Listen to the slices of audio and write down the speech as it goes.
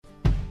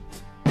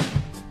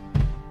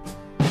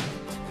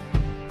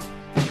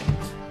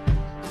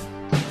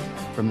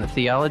From the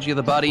Theology of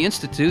the Body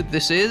Institute,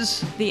 this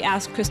is the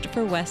Ask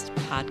Christopher West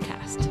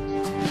podcast.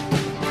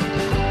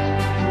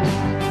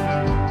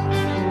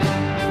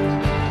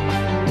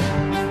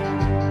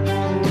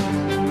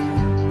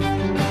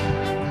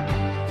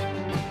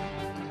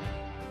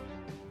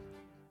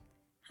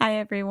 Hi,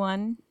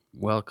 everyone.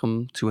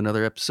 Welcome to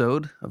another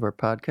episode of our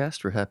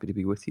podcast. We're happy to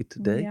be with you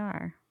today.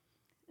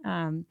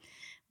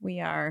 We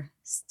are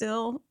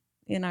still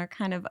in our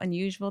kind of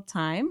unusual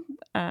time,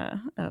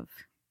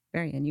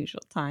 very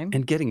unusual time.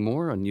 And getting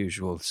more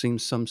unusual. It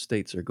seems some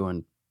states are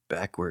going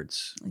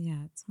backwards.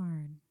 Yeah, it's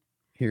hard.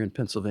 Here in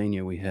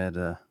Pennsylvania, we had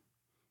the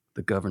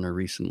governor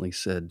recently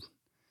said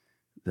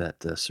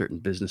that certain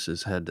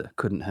businesses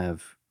couldn't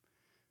have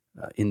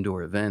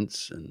indoor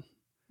events, and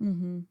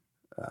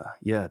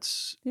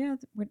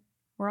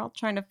we're all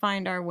trying to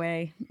find our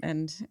way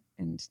and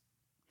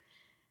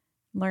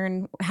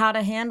learn how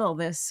to handle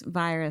this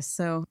virus.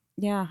 So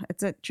yeah,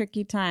 it's a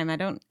tricky time. I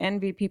don't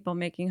envy people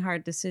making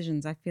hard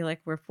decisions. I feel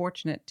like we're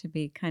fortunate to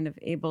be kind of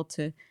able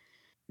to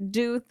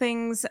do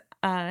things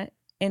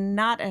in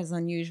not as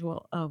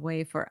unusual a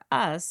way for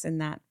us, in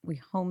that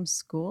we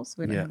homeschool, so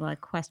we don't have a lot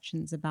of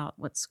questions about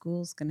what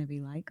school's going to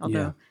be like,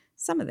 although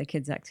some of the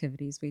kids'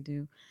 activities we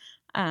do.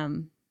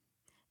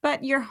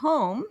 But you're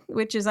home,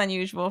 which is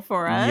unusual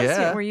for us.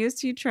 Yeah. We're used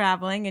to you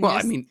traveling. And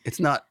it's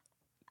not,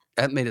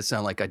 that made it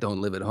sound like I don't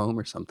live at home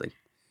or something.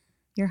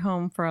 You're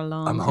home for a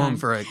long time. I'm home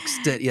for an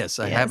extent. Yes,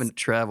 I haven't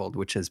traveled,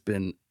 which has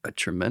been a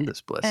tremendous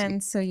blessing.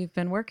 And so you've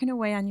been working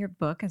away on your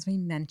book, as we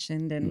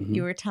mentioned, and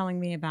you were telling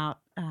me about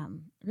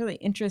really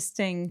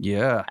interesting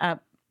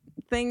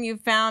thing you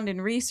found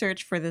in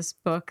research for this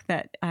book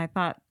that I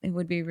thought it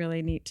would be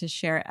really neat to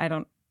share. I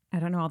don't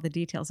know all the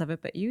details of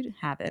it, but you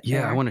have it.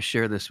 Yeah, there. I want to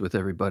share this with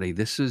everybody.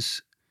 This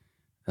is,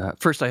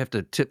 first I have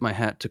to tip my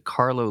hat to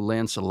Carlo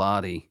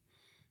Lancelotti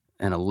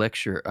and a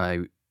lecture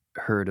I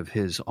heard of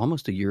his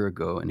almost a year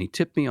ago, and he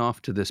tipped me off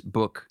to this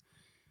book,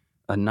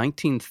 a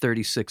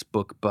 1936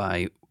 book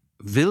by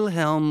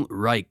Wilhelm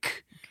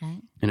Reich,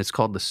 and it's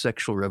called The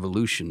Sexual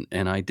Revolution.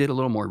 And I did a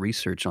little more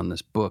research on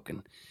this book,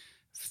 and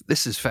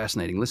this is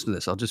fascinating. Listen to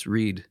this. I'll just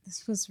read.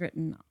 This was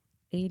written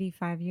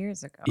 85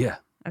 years ago. Yeah.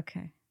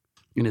 Okay.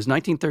 In his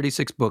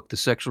 1936 book, The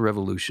Sexual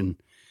Revolution,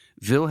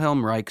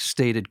 Wilhelm Reich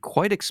stated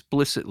quite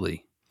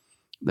explicitly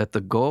that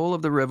the goal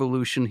of the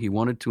revolution he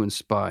wanted to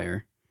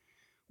inspire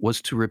was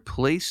to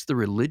replace the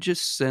religious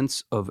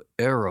sense of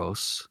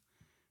eros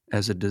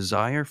as a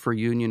desire for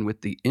union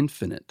with the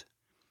infinite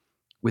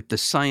with the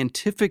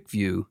scientific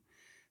view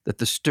that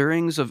the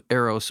stirrings of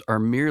eros are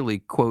merely,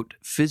 quote,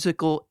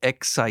 physical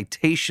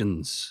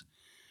excitations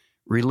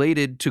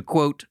related to,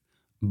 quote,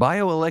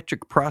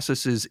 bioelectric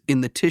processes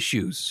in the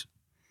tissues.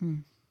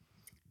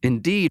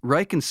 Indeed,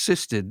 Reich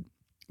insisted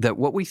that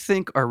what we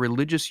think are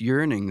religious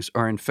yearnings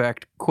are in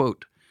fact,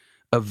 quote,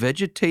 a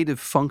vegetative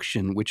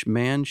function which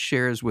man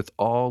shares with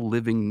all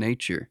living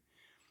nature,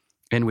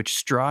 and which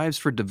strives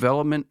for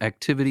development,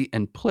 activity,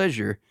 and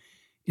pleasure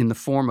in the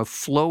form of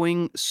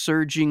flowing,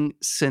 surging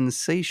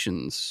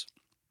sensations.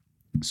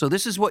 So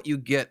this is what you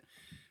get.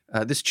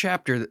 This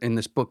chapter in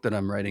this book that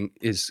I'm writing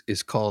is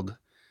called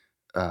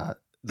The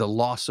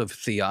Loss of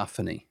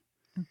Theophany.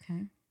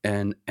 Okay.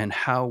 And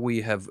how we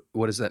have,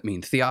 what does that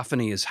mean?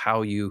 Theophany is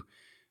how you,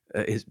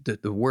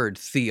 the word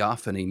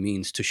theophany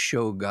means to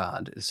show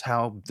God. It's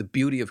how the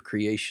beauty of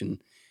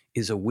creation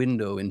is a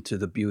window into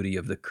the beauty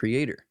of the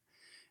Creator.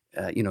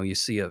 You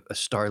see a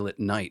starlit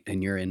night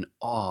and you're in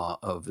awe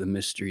of the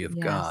mystery of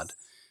God.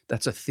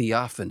 That's a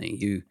theophany.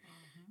 You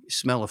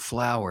smell a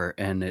flower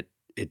and it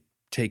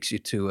takes you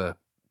to a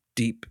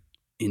deep,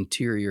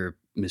 interior,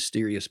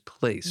 mysterious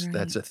place. Right.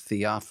 That's a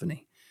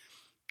theophany.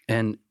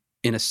 And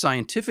in a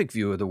scientific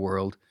view of the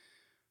world,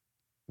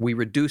 we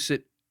reduce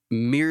it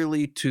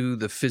merely to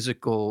the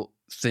physical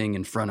thing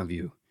in front of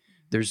you.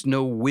 There's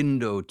no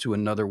window to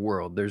another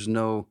world. There's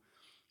no,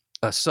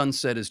 a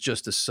sunset is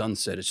just a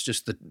sunset. It's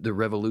just the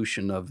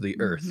revolution of the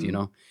earth, you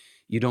know.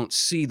 You don't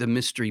see the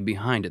mystery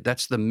behind it.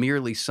 That's the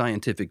merely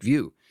scientific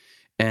view.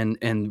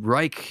 And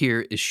Reich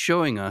here is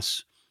showing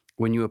us,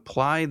 when you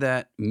apply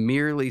that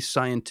merely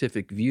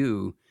scientific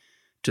view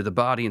to the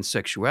body and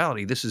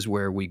sexuality, this is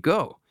where we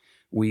go.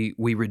 We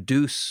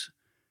reduce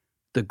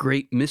the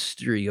great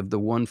mystery of the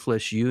one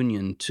flesh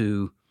union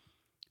to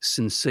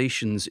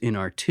sensations in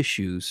our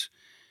tissues.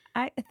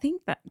 I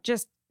think that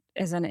just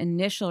as an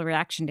initial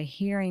reaction to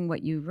hearing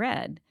what you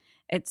read,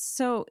 it's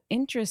so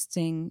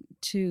interesting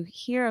to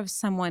hear of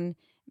someone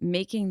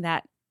making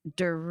that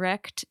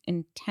direct,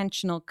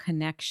 intentional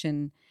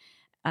connection,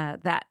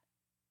 that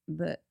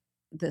the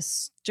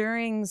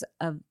stirrings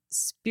of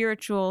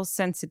spiritual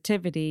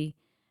sensitivity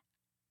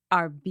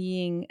are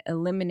being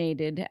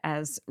eliminated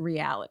as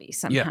reality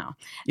somehow.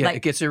 Yeah,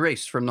 it gets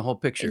erased from the whole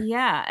picture.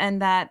 Yeah,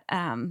 and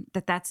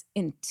that's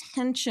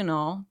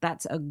intentional.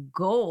 That's a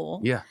goal.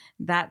 Yeah,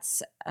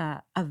 that's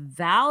a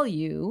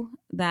value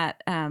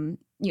that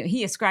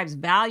he ascribes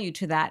value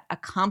to that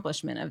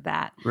accomplishment of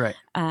that. Right.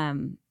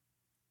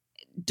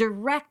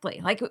 Directly,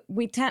 like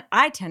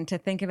I tend to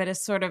think of it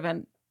as sort of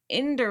an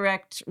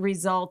indirect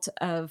result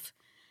of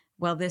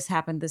well, this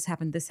happened, this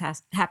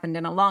has happened,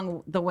 and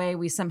along the way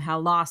we somehow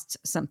lost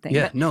something.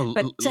 Yeah,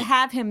 But to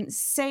have him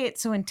say it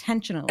so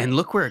intentionally. and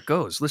look where it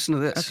goes. Listen to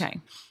this. Okay.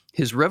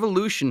 His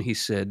revolution, he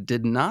said,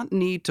 did not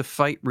need to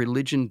fight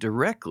religion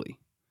directly.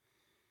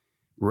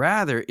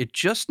 Rather, it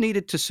just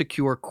needed to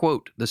secure,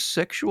 quote, the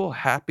sexual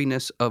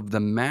happiness of the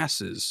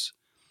masses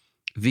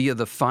via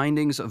the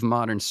findings of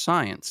modern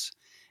science.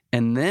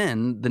 And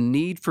then the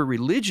need for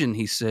religion,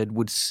 he said,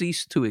 would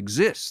cease to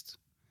exist.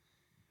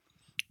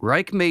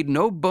 Reich made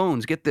no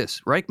bones, get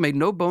this, Reich made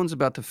no bones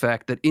about the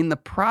fact that in the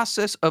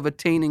process of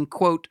attaining,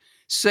 quote,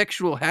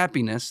 sexual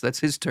happiness, that's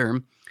his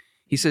term,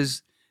 he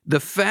says, the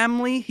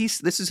family,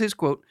 this is his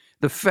quote,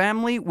 the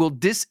family will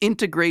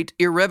disintegrate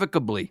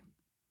irrevocably.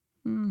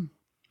 Mm.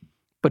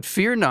 But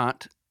fear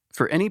not,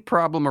 for any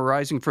problem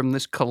arising from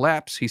this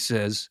collapse, he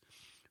says,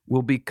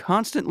 will be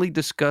constantly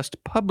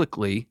discussed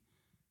publicly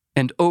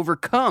and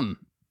overcome.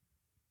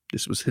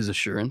 This was his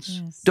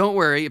assurance. Yes. Don't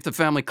worry, if the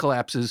family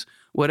collapses,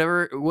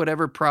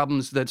 whatever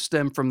problems that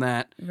stem from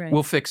that, Right.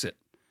 we'll fix it.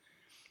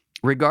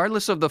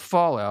 Regardless of the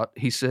fallout,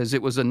 he says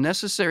it was a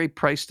necessary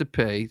price to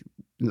pay,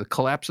 the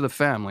collapse of the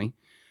family,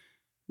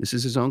 this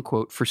is his own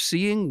quote, for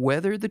seeing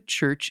whether the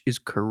church is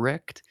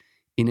correct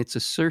in its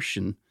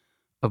assertion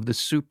of the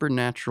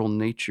supernatural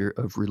nature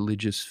of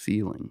religious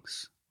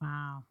feelings.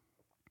 Wow.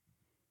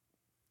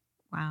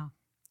 Wow.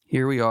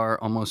 Here we are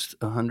almost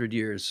 100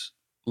 years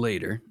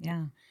later,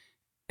 Yeah.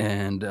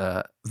 and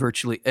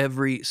virtually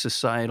every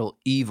societal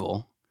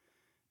evil,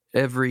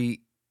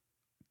 every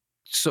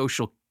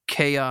social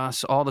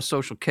chaos, all the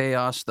social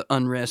chaos, the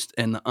unrest,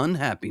 and the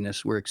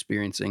unhappiness we're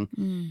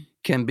experiencing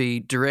can be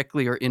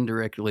directly or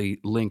indirectly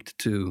linked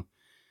to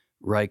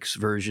Reich's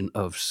version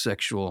of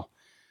sexual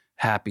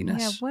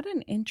happiness. Yeah, what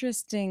an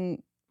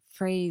interesting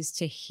phrase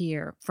to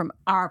hear from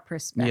our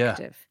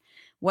perspective.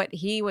 What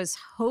he was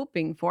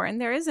hoping for,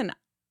 and there is an,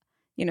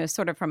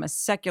 sort of from a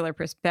secular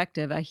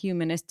perspective, a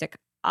humanistic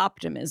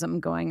optimism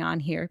going on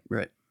here.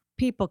 Right.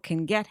 People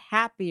can get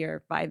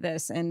happier by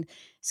this, and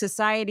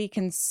society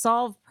can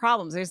solve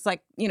problems. There's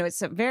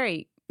it's a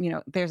very,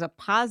 there's a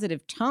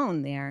positive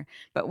tone there,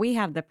 but we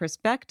have the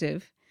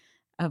perspective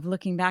of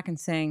looking back and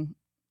saying,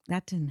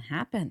 that didn't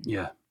happen.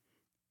 Yeah.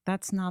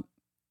 That's not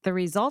the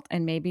result,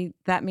 and maybe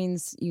that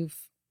means you've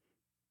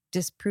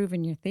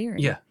disproven your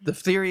theory. Yeah, the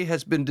theory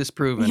has been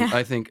disproven, Yeah.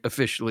 I think,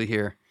 officially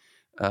here.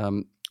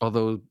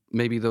 Although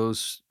maybe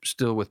those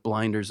still with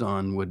blinders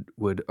on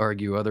would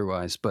argue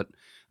otherwise. But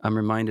I'm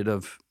reminded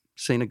of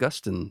St.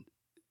 Augustine.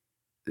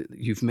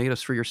 You've made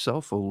us for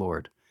yourself, O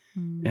Lord,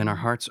 and our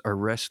hearts are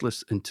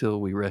restless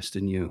until we rest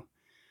in you.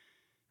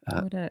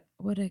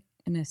 What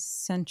an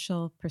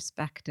essential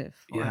perspective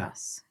for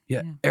us.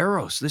 Yeah.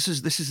 Eros, this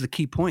is the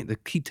key point, the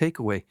key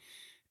takeaway.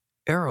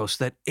 Eros,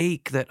 that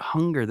ache, that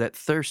hunger, that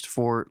thirst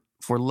for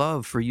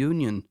love, for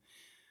union,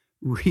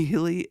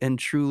 really and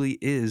truly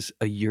is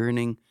a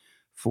yearning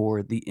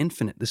for the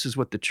infinite. This is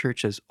what the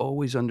church has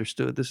always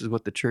understood. This is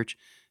what the church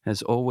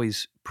has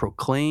always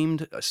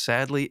proclaimed.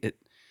 Sadly,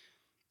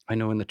 I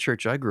know in the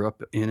church I grew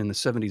up in the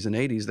 70s and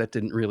 80s, that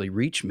didn't really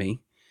reach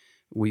me.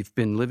 We've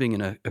been living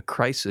in a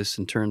crisis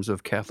in terms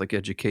of Catholic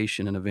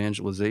education and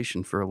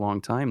evangelization for a long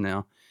time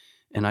now,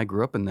 and I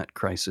grew up in that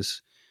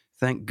crisis.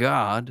 Thank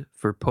God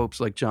for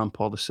popes like John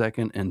Paul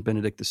II and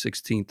Benedict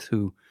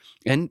XVI,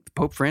 and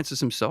Pope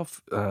Francis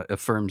himself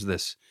affirms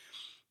this.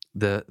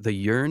 The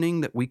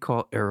yearning that we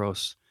call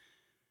eros,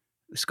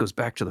 this goes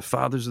back to the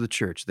fathers of the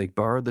church. They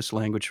borrowed this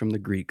language from the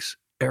Greeks.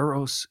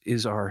 Eros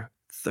is our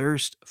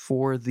thirst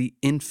for the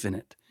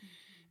infinite.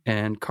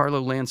 And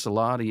Carlo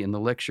Lancelotti, in the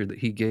lecture that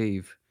he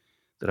gave,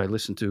 that I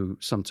listened to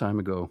some time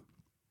ago,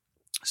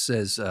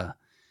 says,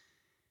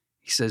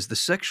 he says, the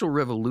sexual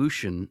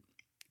revolution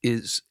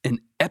is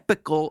an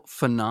epical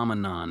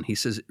phenomenon. He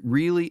says,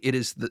 really, it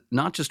is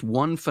not just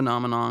one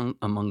phenomenon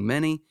among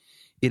many.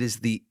 It is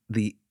the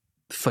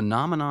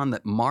phenomenon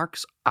that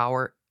marks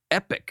our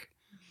epoch.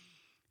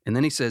 And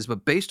then he says,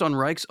 but based on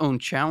Reich's own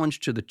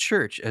challenge to the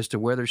church as to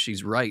whether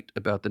she's right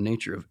about the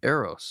nature of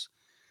eros,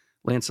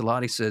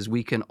 Lancelotti says,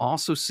 we can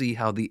also see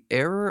how the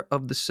era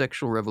of the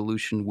sexual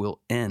revolution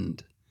will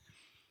end.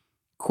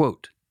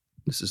 Quote,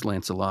 this is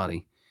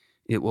Lancelotti,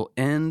 it will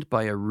end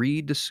by a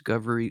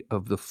rediscovery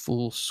of the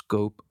full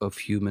scope of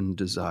human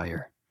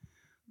desire,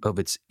 of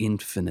its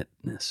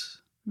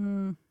infiniteness.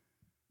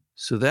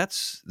 So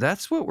that's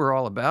what we're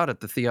all about at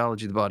the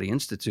Theology of the Body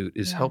Institute,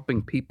 is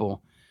helping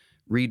people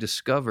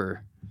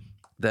rediscover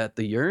that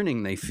the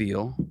yearning they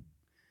feel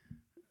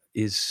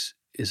is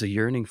a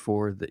yearning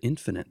for the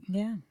infinite.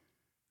 Yeah.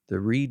 The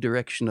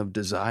redirection of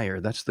desire,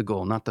 that's the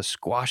goal, not the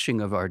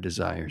squashing of our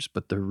desires,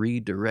 but the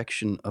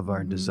redirection of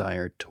our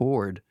desire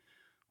toward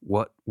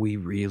what we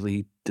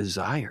really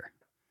desire.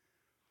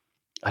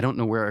 I don't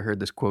know where I heard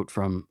this quote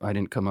from. I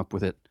didn't come up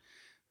with it,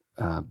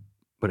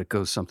 but it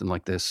goes something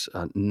like this.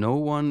 No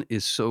one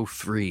is so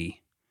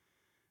free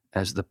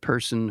as the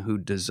person who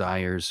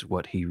desires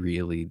what he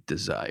really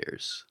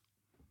desires.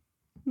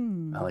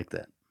 I like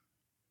that.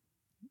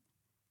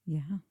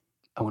 Yeah.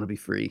 I want to be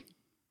free.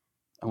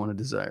 I want to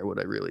desire what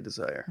I really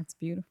desire. That's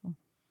beautiful.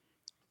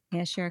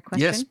 May I share a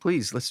Yes, question?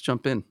 please. Let's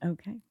jump in.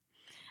 Okay.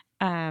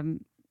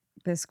 Um,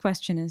 this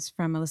question is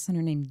from a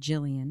listener named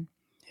Jillian.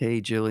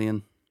 Hey,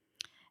 Jillian.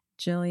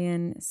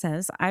 Jillian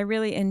says, I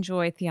really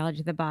enjoy Theology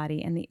of the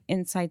Body, and the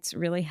insights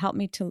really help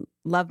me to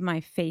love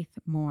my faith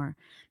more.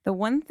 The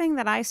one thing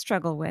that I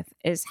struggle with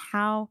is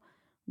how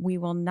we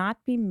will not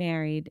be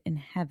married in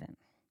heaven.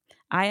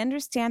 I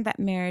understand that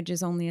marriage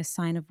is only a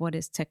sign of what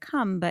is to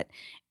come, but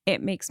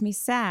it makes me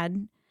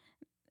sad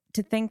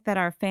to think that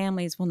our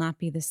families will not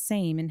be the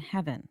same in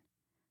heaven.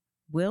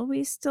 Will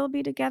we still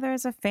be together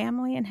as a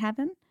family in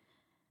heaven?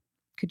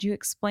 Could you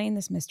explain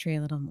this mystery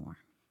a little more?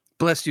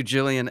 Bless you,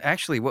 Jillian.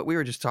 Actually, what we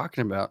were just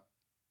talking about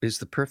is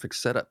the perfect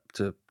setup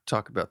to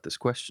talk about this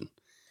question.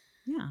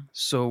 Yeah.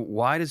 So,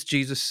 why does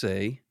Jesus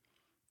say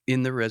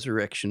in the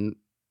resurrection,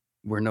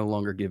 we're no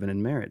longer given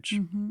in marriage?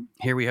 Mm-hmm.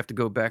 Here we have to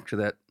go back to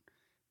that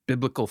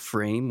biblical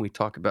frame. We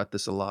talk about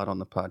this a lot on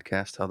the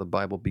podcast, how the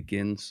Bible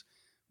begins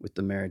with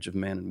the marriage of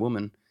man and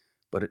woman,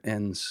 but it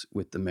ends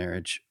with the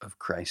marriage of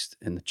Christ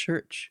and the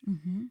church.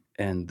 Mm-hmm.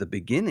 And the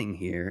beginning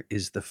here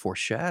is the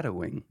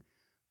foreshadowing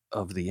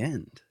of the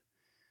end.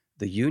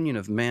 The union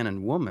of man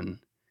and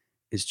woman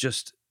is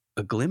just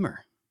a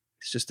glimmer.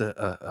 It's just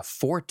a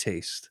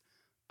foretaste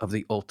of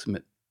the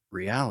ultimate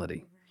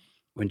reality.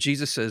 When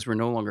Jesus says we're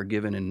no longer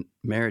given in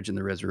marriage in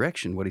the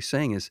resurrection, what he's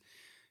saying is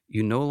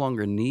you no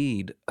longer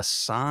need a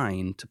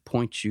sign to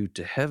point you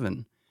to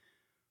heaven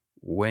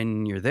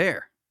when you're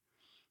there.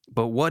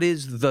 But what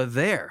is the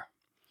there?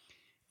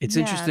 It's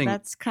interesting.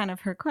 That's kind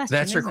of her question.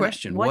 That's her isn't it?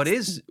 question. What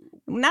is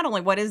not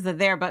only what is the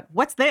there, but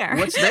what's there?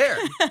 what's there?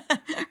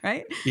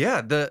 Right?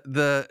 Yeah.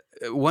 The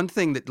one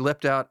thing that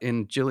leapt out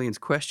in Jillian's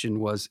question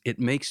was, it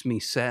makes me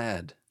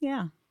sad.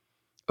 Yeah.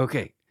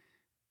 Okay.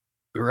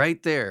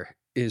 Right there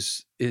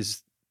is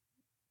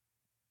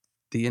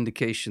the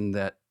indication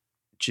that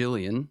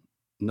Jillian,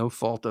 no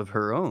fault of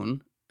her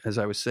own, as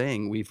I was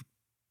saying, we've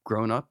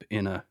grown up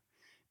in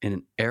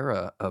an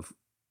era of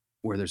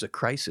where there's a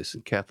crisis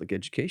in Catholic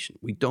education.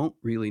 We don't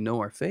really know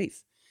our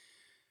faith.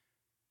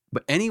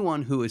 But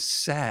anyone who is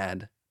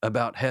sad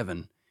about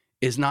heaven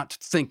is not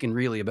thinking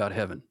really about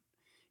heaven.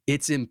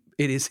 It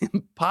is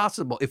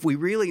impossible. If we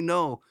really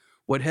know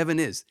what heaven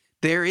is,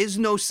 there is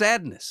no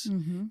sadness.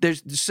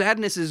 Mm-hmm.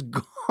 Sadness is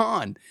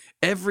gone.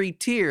 Every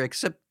tear,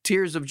 except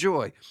tears of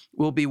joy,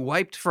 will be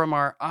wiped from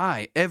our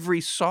eye.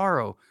 Every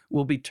sorrow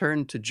will be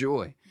turned to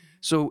joy.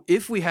 So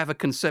if we have a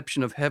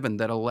conception of heaven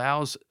that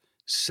allows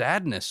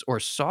sadness or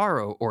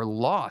sorrow or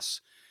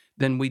loss,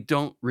 then we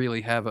don't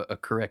really have a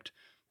correct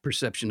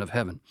perception of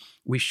heaven.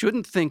 We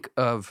shouldn't think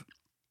of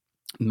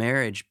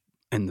marriage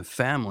and the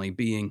family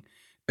being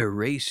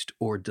erased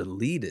or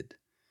deleted.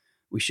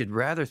 We should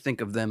rather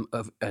think of them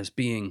as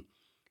being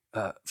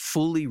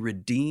fully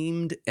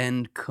redeemed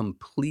and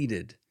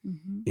completed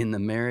in the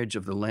marriage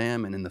of the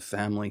Lamb and in the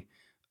family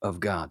of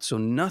God. So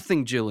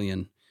nothing,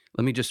 Jillian,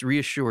 let me just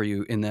reassure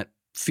you, in that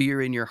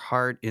fear in your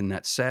heart, in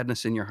that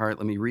sadness in your heart,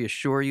 let me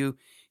reassure you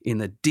in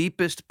the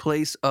deepest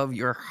place of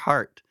your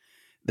heart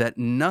that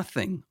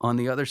nothing on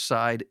the other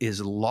side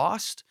is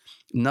lost,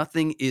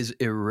 nothing is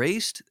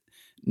erased,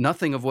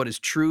 nothing of what is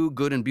true,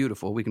 good, and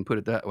beautiful, we can put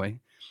it that way.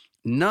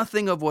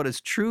 Nothing of what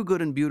is true,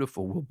 good, and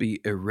beautiful will be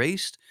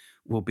erased,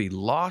 will be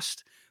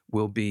lost,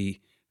 will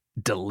be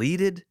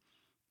deleted.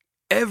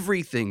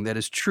 Everything that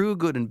is true,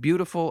 good, and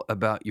beautiful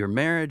about your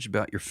marriage,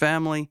 about your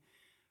family,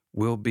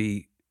 will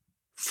be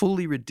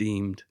fully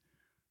redeemed,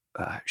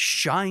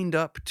 shined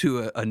up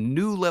to a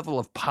new level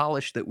of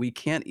polish that we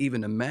can't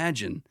even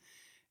imagine,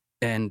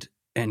 and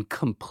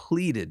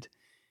completed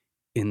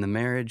in the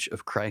marriage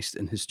of Christ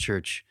and his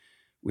church,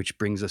 which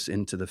brings us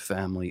into the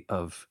family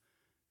of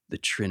the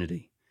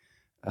Trinity.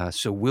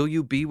 So will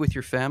you be with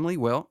your family?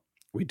 Well,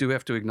 we do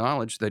have to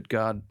acknowledge that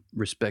God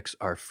respects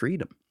our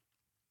freedom.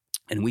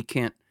 And we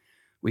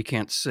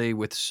can't say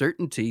with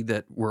certainty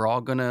that we're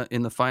all going to,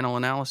 in the final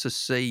analysis,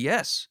 say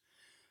yes.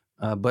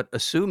 But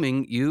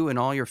assuming you and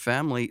all your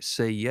family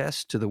say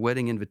yes to the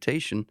wedding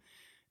invitation,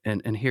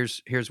 and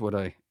here's what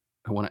I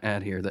want to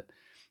add here, that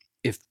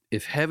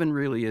if heaven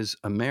really is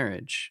a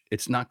marriage,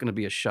 it's not going to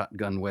be a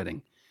shotgun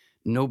wedding.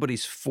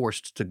 Nobody's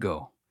forced to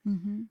go.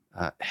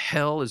 Mm-hmm.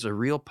 Hell is a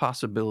real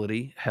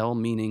possibility, hell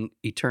meaning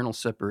eternal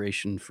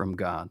separation from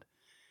God,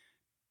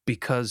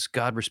 because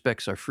God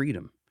respects our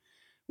freedom.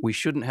 We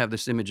shouldn't have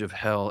this image of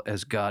hell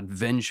as God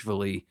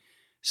vengefully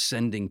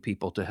sending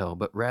people to hell,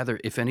 but rather,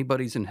 if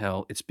anybody's in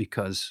hell, it's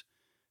because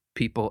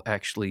people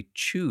actually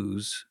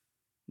choose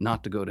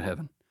not to go to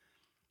heaven.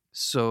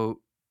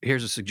 So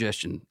here's a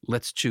suggestion.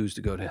 Let's choose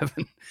to go to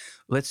heaven.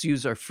 Let's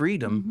use our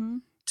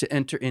freedom to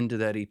enter into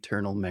that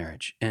eternal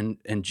marriage. And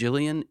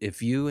Jillian,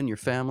 if you and your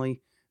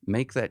family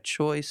make that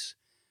choice,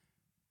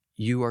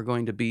 you are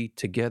going to be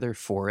together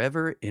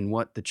forever in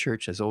what the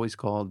church has always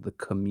called the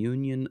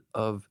communion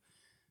of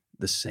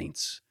the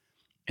saints.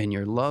 And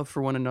your love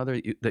for one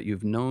another that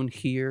you've known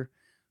here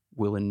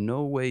will in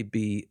no way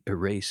be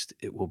erased.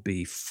 It will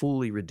be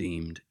fully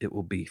redeemed. It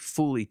will be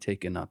fully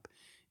taken up.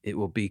 It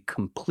will be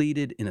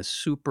completed in a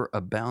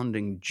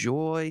superabounding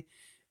joy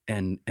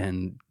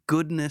and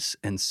goodness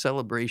and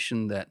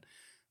celebration that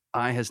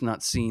eye has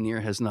not seen,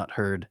 ear has not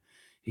heard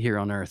here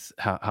on earth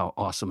how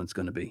awesome it's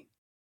going to be.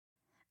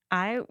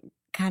 I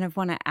kind of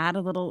want to add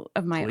a little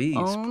of my Please,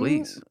 own,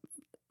 please.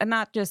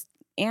 not just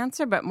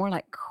answer, but more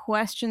like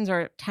questions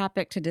or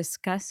topic to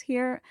discuss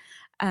here.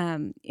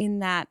 In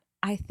that,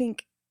 I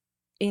think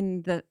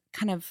in the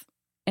kind of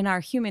in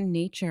our human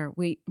nature,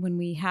 we when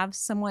we have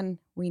someone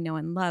we know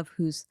and love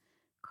who's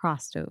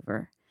crossed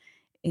over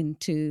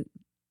into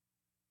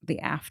the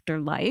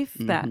afterlife,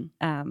 that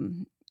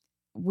Hmm.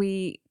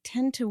 we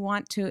tend to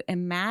want to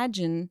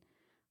imagine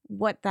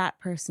what that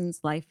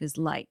person's life is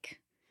like,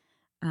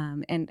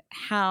 and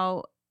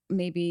how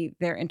maybe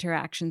their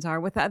interactions are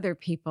with other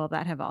people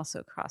that have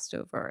also crossed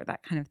over, or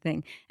that kind of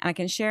thing. And I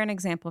can share an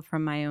example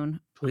from my own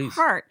Please.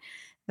 heart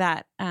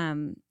that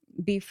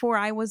before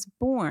I was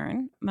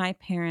born, my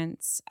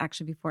parents,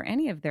 actually, before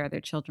any of their other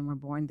children were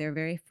born, their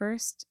very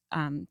first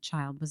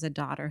child was a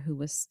daughter who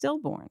was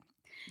stillborn.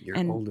 Your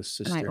And oldest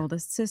my sister.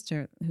 oldest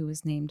sister, who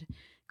was named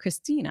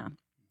Christina.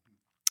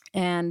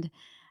 And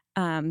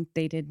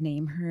they did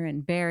name her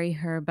and bury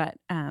her, but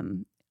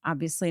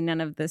obviously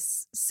none of the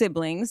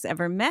siblings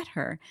ever met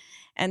her.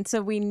 And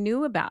so we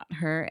knew about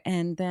her.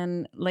 And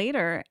then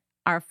later,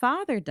 our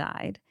father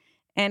died.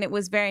 And it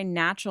was very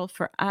natural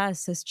for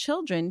us as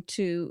children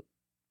to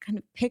kind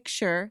of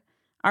picture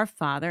our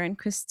father and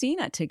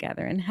Christina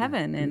together in Yeah,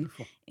 heaven. And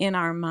beautiful. in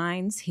our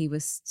minds, he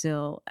was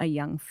still a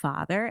young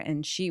father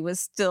and she was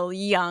still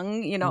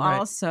young, Right,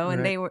 also.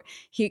 And right.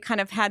 he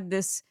kind of had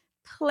this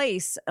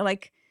place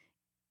like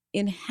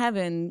in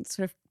heaven,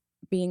 sort of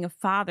being a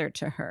father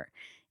to her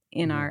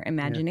in Yeah, our yeah.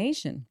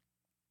 imagination.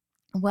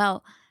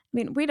 Well, I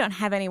mean, we don't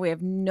have any way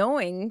of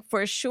knowing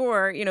for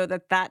sure,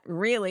 that that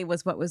really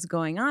was what was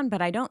going on,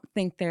 but I don't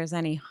think there's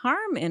any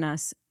harm in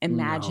us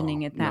imagining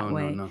No, it that no, no,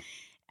 way. no.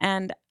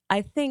 And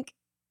I think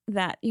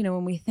that,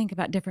 when we think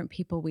about different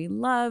people we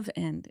love,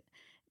 and,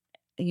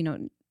 you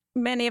know,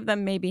 many of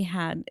them maybe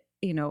had,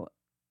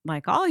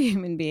 like all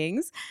human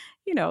beings,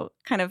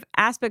 kind of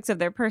aspects of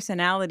their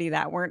personality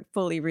that weren't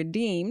fully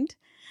redeemed.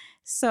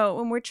 So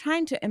when we're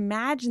trying to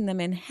imagine them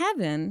in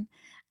heaven,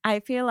 I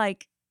feel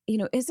like,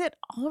 is it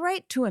all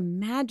right to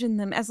imagine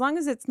them as long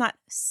as it's not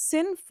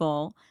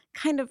sinful,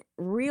 kind of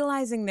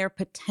realizing their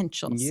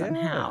potential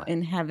somehow Yeah,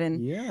 in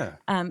heaven? yeah.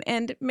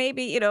 And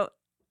maybe,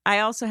 I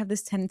also have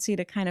this tendency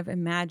to kind of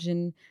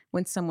imagine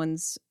when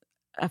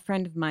a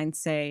friend of mine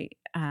say,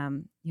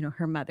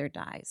 her mother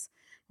dies.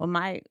 Well,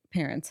 my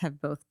parents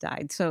have both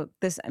died. So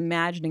this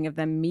imagining of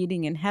them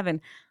meeting in heaven,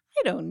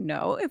 I don't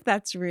know if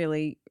that's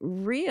really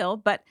real,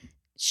 but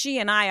she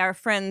and I are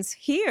friends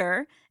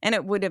here, and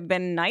it would have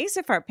been nice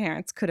if our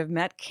parents could have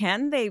met.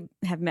 Can they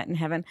have met in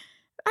heaven?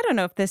 I don't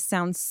know if this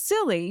sounds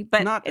silly,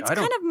 but Not it's I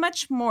kind don't of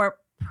much more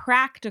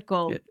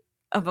practical it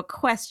of a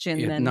question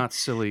it than. not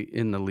silly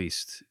in the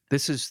least.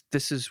 This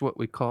is what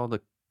we call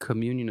the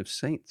communion of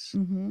saints.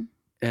 Hmm.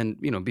 And,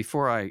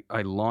 before I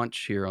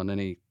launch here on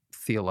any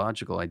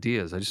theological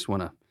ideas, I just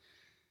wanna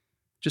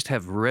just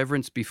have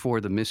reverence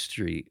before the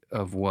mystery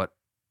of what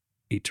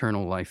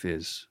eternal life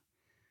is.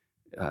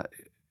 Uh,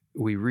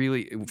 we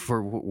really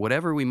for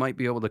whatever we might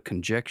be able to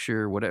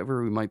conjecture,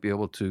 whatever we might be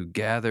able to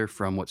gather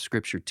from what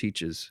Scripture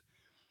teaches,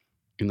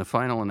 in the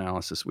final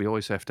analysis, we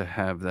always have to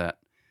have that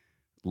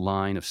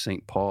line of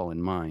St. Paul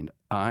in mind.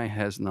 Eye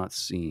has not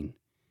seen,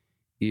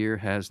 ear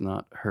has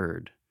not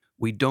heard.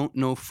 We don't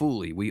know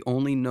fully. We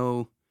only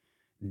know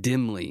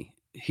dimly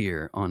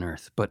here on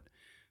earth. But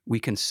we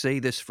can say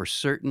this for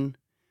certain,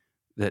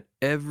 that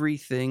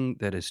everything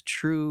that is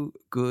true,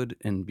 good,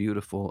 and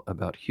beautiful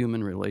about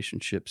human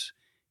relationships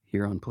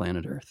here on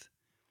planet Earth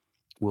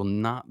will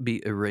not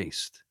be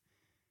erased.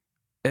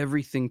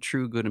 Everything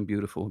true, good, and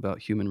beautiful about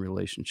human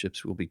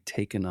relationships will be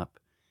taken up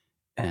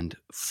and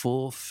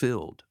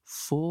fulfilled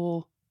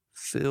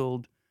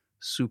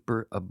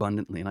super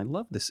abundantly. And I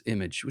love this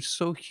image, which is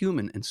so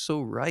human and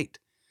so right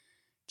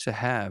to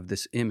have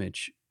this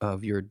image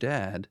of your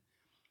dad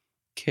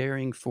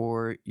caring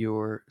for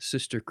your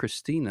sister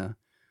Christina,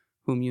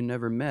 whom you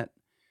never met.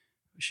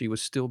 She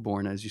was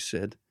stillborn, as you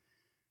said.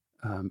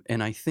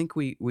 And I think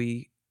we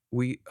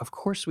of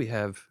course we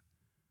have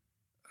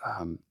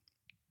um,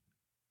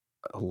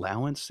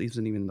 allowance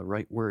isn't even the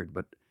right word,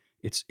 but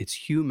it's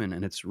human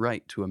and it's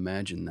right to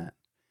imagine that.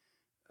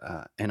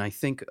 And I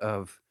think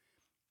of,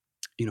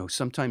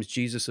 sometimes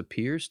Jesus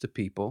appears to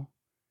people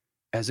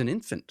as an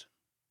infant.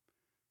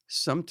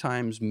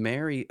 Sometimes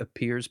Mary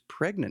appears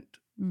pregnant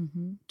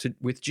Hmm.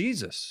 with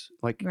Jesus,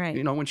 like, Right.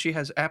 when she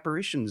has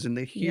apparitions in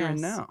the here and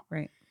Yes. now.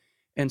 Right.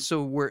 And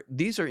so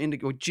these are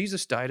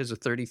Jesus died as a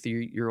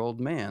 33-year-old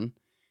man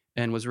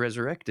and was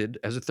resurrected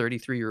as a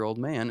 33-year-old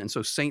man. And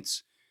so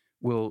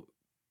will,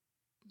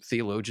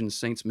 theologians,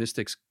 saints,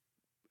 mystics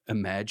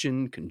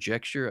imagine,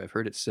 conjecture. I've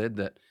heard it said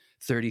that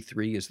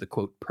 33 is the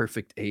quote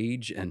perfect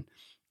age, and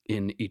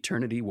in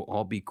eternity we'll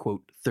all be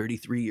quote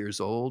 33 years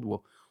old.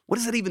 Well, what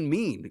does that even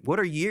mean? What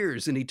are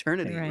years in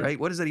eternity, Right. right?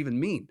 What does that even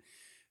mean?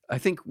 I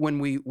think when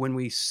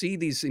we see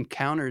these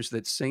encounters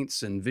that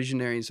saints and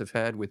visionaries have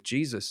had with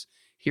Jesus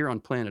here on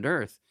planet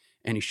Earth,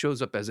 and he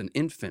shows up as an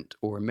infant,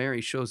 or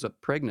Mary shows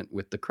up pregnant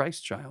with the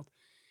Christ child,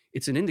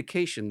 it's an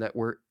indication that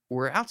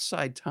we're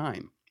outside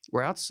time.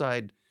 We're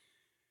outside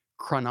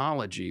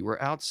chronology. We're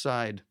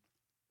outside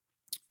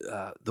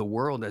the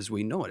world as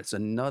we know it. It's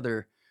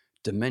another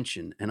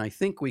dimension. And I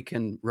think we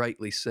can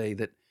rightly say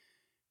that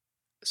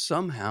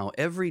somehow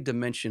every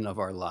dimension of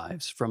our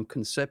lives, from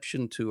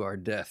conception to our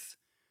death,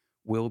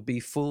 will be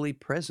fully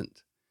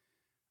present.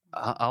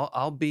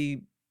 I'll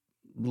be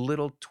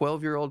little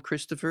 12-year-old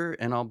Christopher,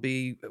 and I'll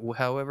be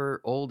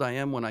however old I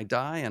am when I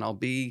die, and I'll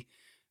be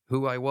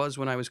who I was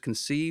when I was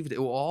conceived. It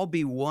will all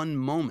be one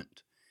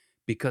moment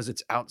because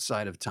it's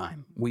outside of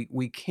time. We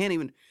can't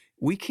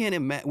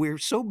imagine. We're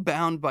so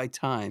bound by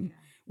time.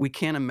 We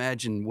can't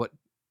imagine what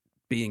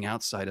being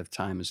outside of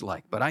time is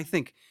like. But I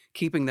think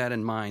keeping that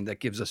in mind, that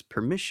gives us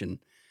permission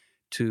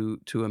to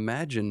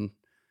imagine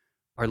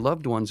our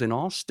loved ones in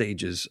all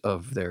stages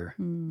of their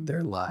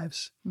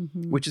lives,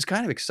 which is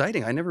kind of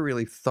exciting. I never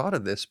really thought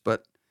of this,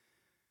 but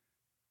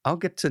I'll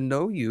get to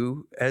know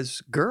you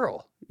as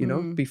girl,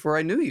 before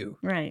I knew you,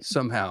 Right.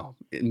 somehow,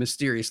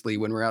 mysteriously,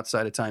 when we're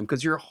outside of time,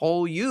 because your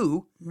whole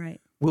you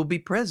will be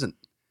present,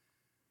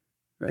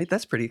 right?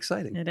 That's pretty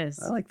exciting. It is.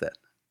 I like that.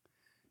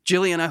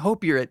 Jillian, I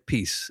hope you're at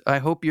peace. I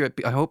hope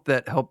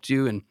that helped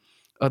you and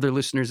other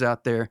listeners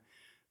out there.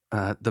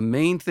 The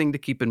main thing to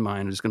keep in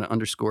mind, I'm just going to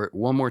underscore it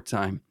one more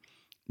time.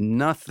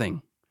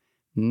 Nothing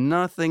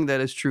that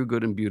is true,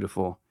 good, and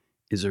beautiful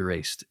is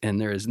erased. And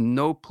there is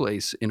no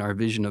place in our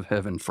vision of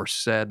heaven for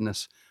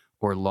sadness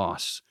or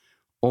loss.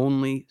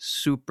 Only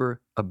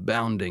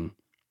superabounding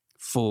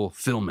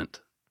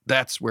fulfillment.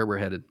 That's where we're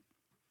headed.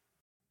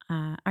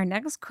 Our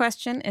next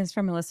question is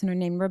from a listener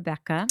named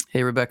Rebecca.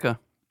 Hey, Rebecca.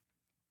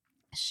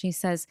 She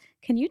says,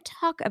 can you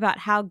talk about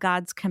how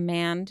God's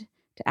command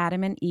to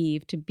Adam and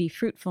Eve to be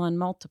fruitful and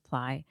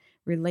multiply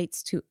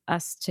relates to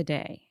us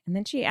today? And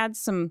then she adds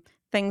some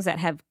things that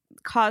have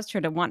caused her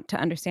to want to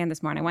understand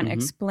this more. And I want to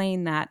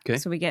explain that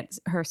so we get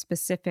her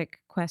specific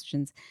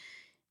questions.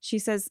 She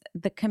says,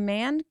 the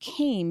command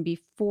came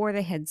before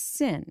they had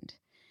sinned.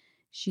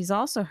 She's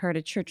also heard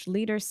a church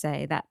leader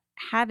say that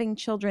having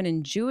children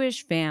in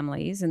Jewish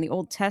families in the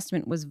Old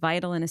Testament was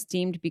vital and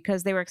esteemed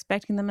because they were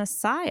expecting the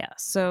Messiah.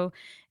 So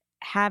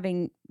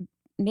having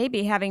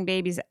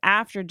babies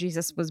after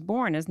Jesus was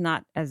born is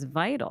not as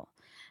vital.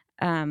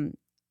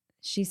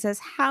 She says,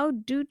 how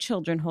do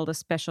children hold a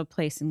special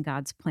place in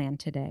God's plan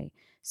today?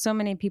 So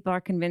many people are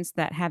convinced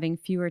that having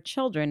fewer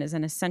children is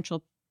an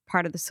essential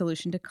part of the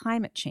solution to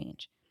climate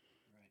change.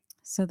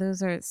 So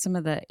those are some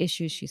of the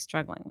issues she's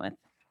struggling with.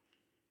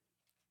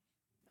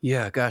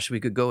 Yeah, gosh,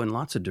 we could go in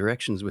lots of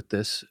directions with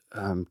this.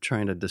 I'm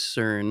trying to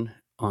discern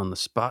on the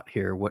spot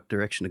here what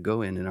direction to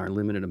go in our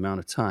limited amount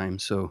of time.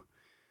 So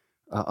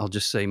I'll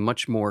just say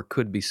much more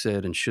could be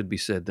said and should be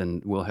said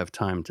than we'll have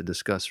time to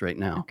discuss right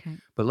now. Okay.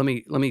 But let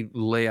me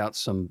lay out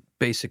some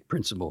basic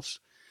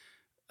principles.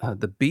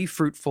 The be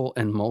fruitful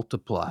and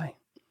multiply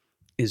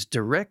is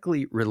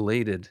directly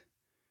related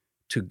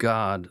to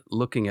God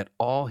looking at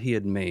all he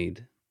had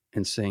made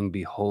and saying,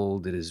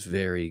 behold, it is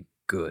very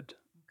good.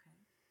 Okay.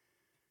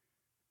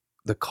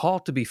 The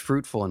call to be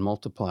fruitful and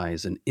multiply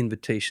is an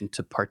invitation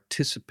to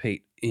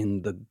participate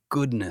in the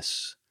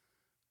goodness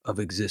of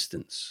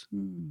existence.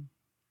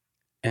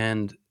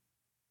 And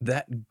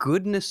that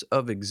goodness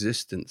of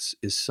existence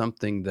is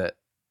something that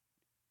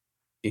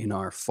in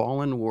our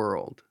fallen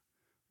world,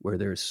 where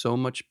there's so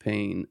much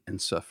pain and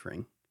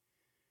suffering,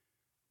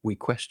 we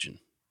question.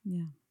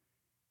 Yeah.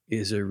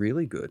 Is it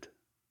really good?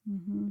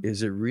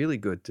 Is it really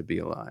good to be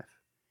alive?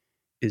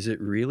 Is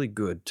it really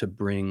good to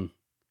bring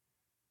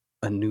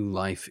a new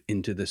life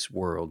into this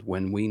world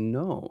when we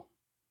know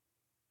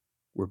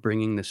we're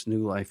bringing this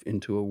new life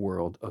into a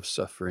world of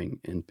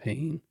suffering and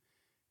pain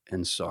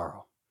and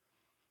sorrow?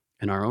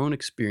 And our own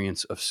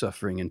experience of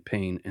suffering and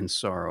pain and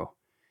sorrow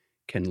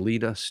can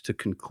lead us to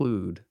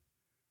conclude,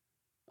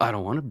 I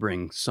don't want to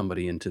bring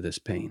somebody into this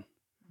pain.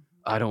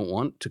 I don't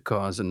want to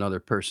cause another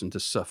person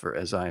to suffer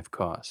as I have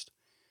caused.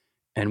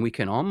 And we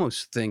can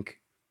almost think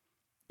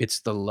it's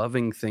the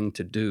loving thing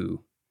to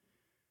do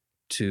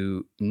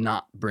to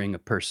not bring a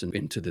person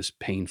into this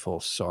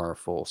painful,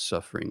 sorrowful,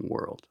 suffering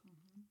world.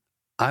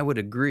 I would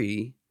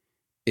agree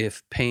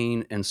if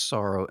pain and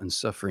sorrow and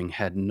suffering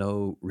had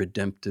no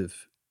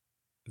redemptive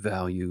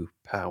value,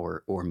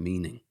 power, or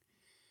meaning.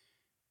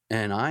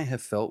 And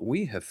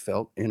we have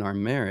felt in our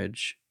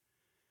marriage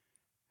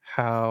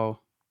how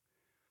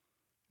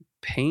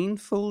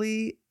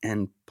painfully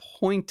and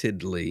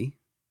pointedly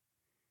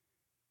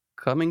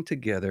coming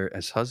together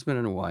as husband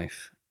and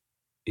wife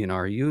in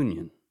our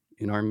union,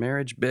 in our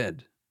marriage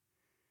bed,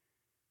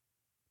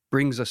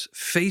 brings us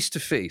face to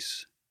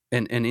face,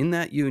 and in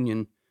that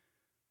union,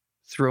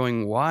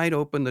 throwing wide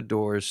open the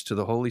doors to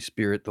the Holy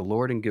Spirit, the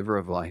Lord and giver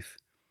of life.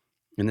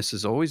 And this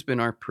has always been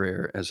our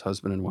prayer as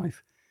husband and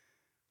wife.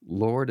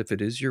 Lord, if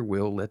it is your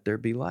will, let there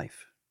be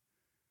life.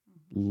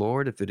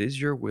 Lord, if it is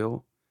your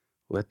will,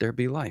 let there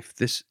be life.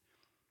 This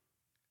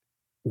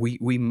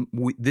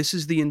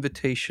is the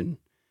invitation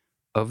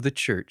of the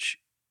church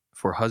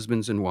for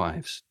husbands and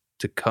wives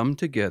to come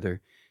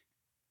together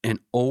and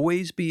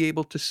always be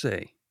able to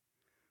say,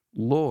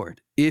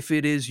 Lord, if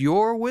it is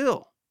your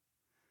will,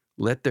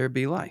 let there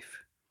be life.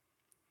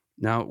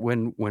 Now,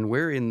 when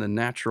we're in the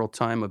natural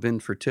time of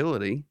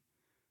infertility,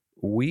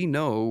 we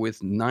know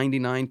with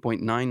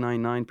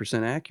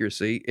 99.999%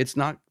 accuracy, it's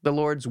not the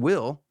Lord's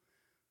will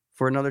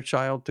for another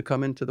child to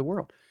come into the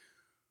world.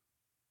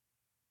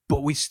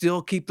 But we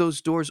still keep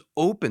those doors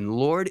open.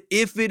 Lord,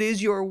 if it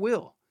is your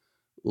will,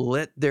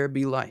 let there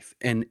be life.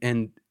 And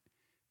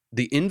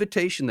the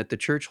invitation that the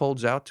church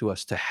holds out to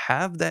us to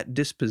have that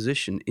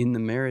disposition in the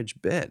marriage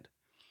bed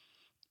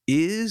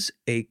is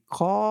a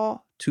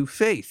call to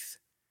faith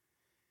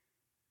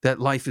that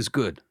life is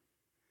good,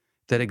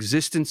 that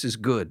existence is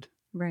good,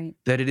 Right.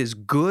 that it is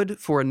good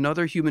for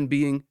another human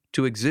being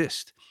to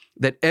exist,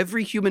 that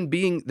every human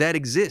being that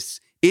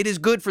exists, it is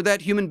good for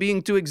that human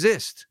being to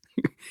exist.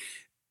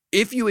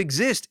 If you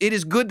exist, it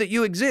is good that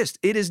you exist.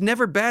 It is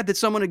never bad that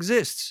someone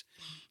exists.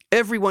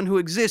 Everyone who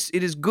exists,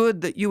 it is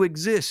good that you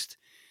exist.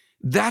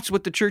 That's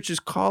what the church is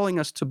calling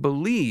us to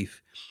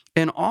believe.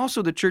 And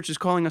also the church is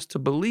calling us to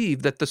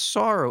believe that the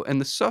sorrow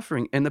and the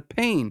suffering and the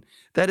pain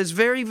that is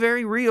very,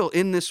 very real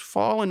in this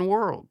fallen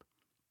world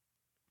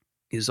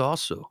is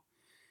also,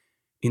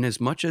 in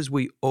as much as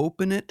we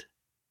open it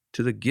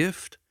to the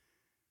gift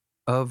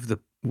of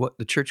what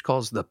the church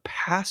calls the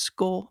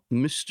Paschal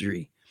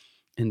mystery,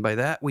 and by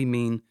that we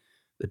mean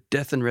the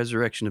death and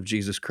resurrection of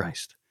Jesus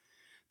Christ.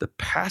 The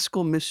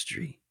Paschal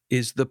mystery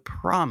is the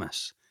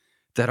promise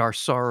that our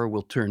sorrow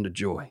will turn to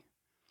joy.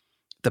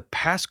 The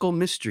Paschal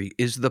mystery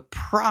is the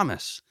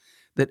promise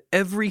that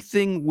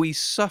everything we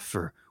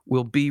suffer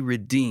will be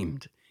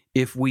redeemed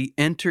if we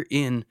enter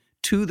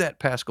into that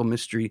Paschal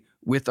mystery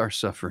with our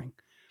suffering.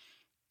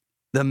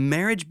 The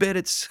marriage bed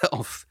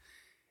itself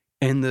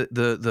and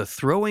the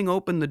throwing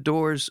open the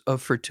doors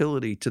of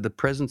fertility to the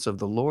presence of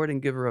the Lord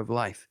and giver of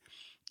life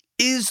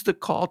is the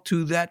call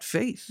to that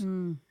faith,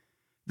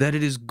 that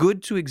it is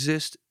good to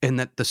exist and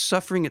that the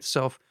suffering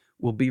itself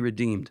will be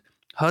redeemed.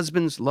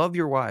 Husbands, love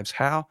your wives.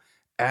 How?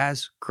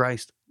 As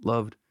Christ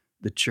loved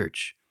the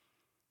church.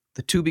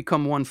 The two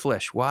become one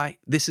flesh. Why?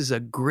 This is a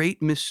great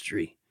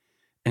mystery,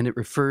 and it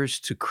refers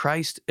to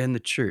Christ and the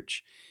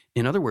church.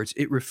 In other words,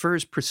 it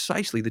refers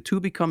precisely, the two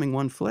becoming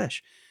one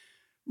flesh,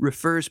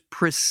 refers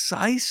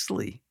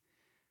precisely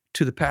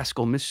to the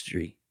Paschal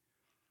mystery.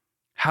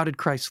 How did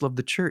Christ love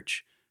the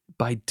church?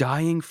 By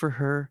dying for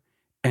her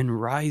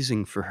and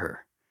rising for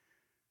her.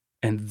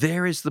 And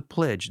there is the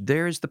pledge,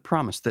 there is the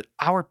promise that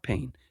our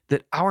pain,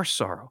 that our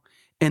sorrow,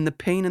 and the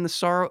pain and the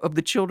sorrow of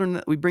the children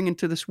that we bring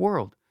into this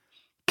world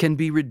can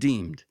be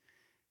redeemed.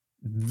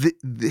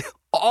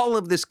 All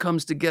of this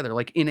comes together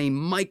like in a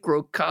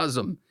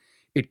microcosm.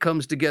 It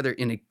comes together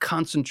in a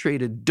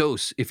concentrated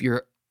dose. If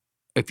you're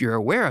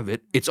aware of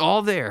it, it's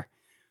all there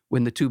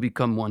when the two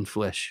become one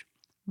flesh.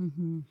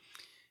 Mm-hmm.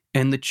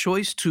 And the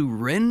choice to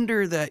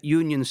render that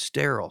union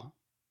sterile,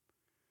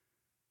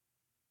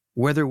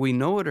 whether we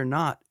know it or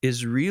not,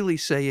 is really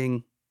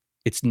saying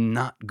it's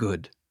not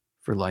good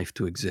for life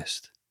to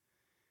exist.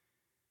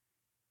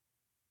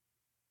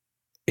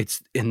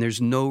 And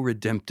there's no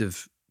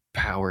redemptive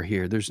power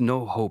here. There's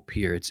no hope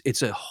here.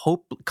 It's a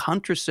hope.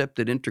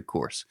 Contracepted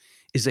intercourse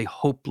is a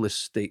hopeless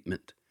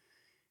statement.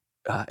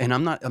 And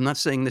I'm not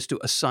saying this to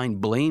assign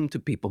blame to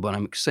people, but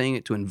I'm saying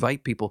it to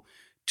invite people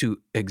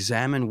to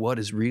examine what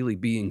is really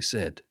being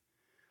said.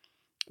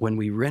 When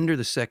we render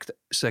the sex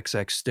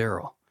act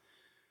sterile,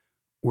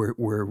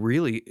 we're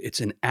really,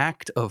 it's an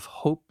act of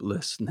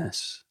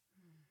hopelessness.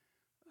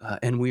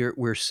 And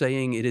we're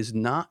saying it is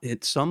not,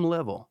 at some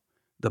level,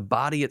 the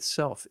body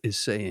itself is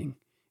saying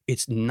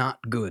it's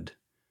not good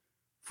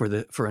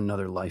for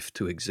another life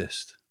to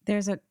exist.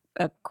 There's a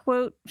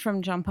quote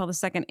from John Paul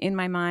II in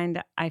my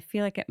mind. I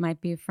feel like it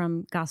might be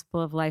from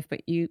Gospel of Life,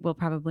 but you will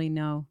probably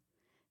know.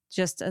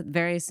 Just a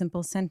very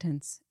simple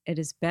sentence. It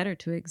is better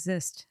to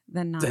exist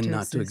than not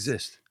to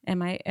exist.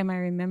 Am I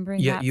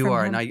remembering Yeah, that you from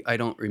are. him? And I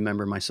don't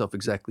remember myself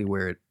exactly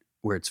where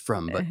it's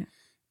from, but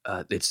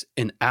it's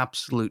an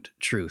absolute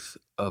truth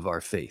of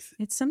our faith.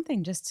 It's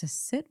something just to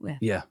sit with.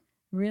 Yeah.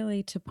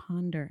 Really to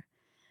ponder.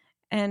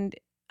 And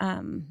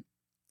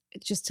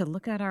just to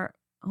look at our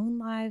own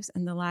lives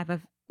and the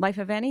life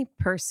of any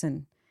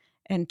person,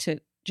 and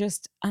to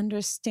just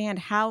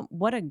understand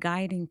what a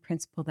guiding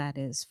principle that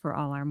is for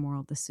all our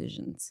moral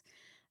decisions.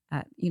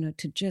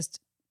 To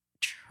just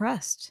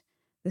trust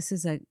this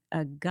is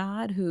a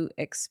God who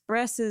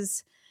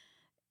expresses,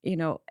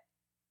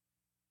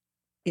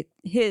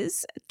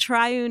 his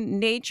triune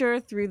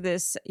nature through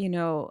this,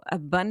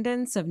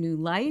 abundance of new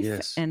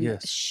life and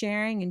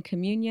sharing and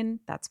communion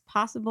that's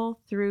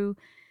possible through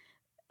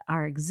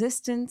our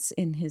existence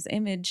in his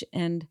image.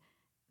 And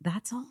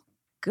that's all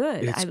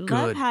good. It's love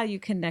good. how you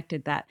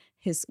connected that.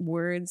 His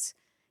words,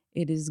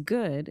 it is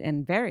good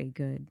and very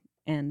good.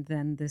 And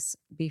then this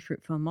be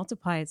fruitful and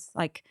multiply. It's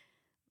like,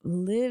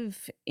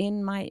 live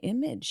in my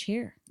image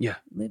here. Yeah.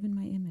 Live in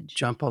my image.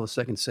 John Paul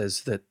II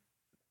says that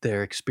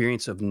their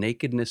experience of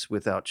nakedness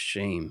without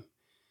shame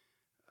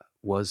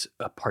was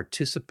a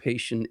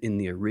participation in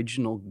the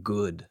original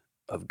good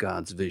of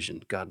God's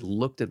vision. God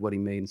looked at what he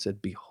made and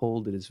said,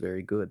 behold, it is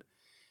very good.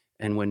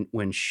 And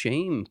when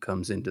shame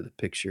comes into the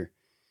picture,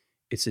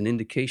 it's an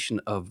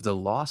indication of the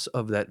loss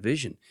of that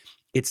vision.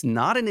 It's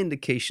not an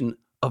indication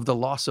of the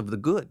loss of the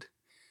good.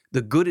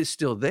 The good is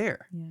still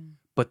there, Yeah.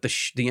 but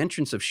the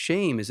entrance of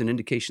shame is an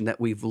indication that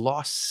we've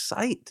lost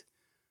sight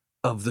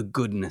of the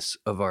goodness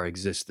of our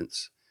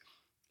existence.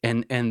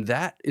 And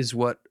that is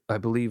what I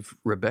believe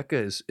Rebecca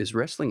is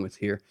wrestling with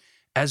here,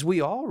 as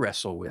we all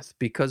wrestle with,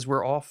 because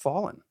we're all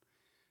fallen.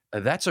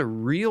 That's a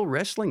real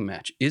wrestling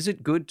match. Is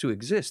it good to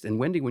exist? And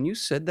Wendy, when you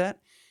said that,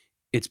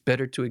 it's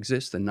better to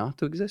exist than not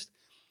to exist,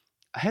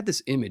 I had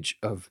this image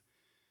of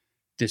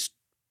this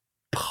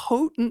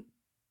potent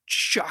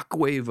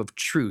shockwave of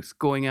truth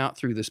going out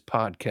through this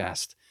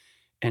podcast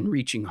and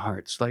reaching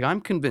hearts. Like,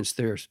 I'm convinced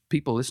there's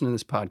people listening to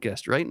this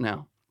podcast right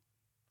now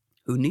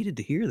who needed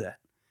to hear that.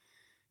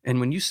 And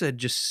when you said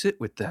just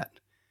sit with that,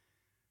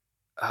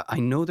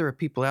 I know there are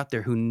people out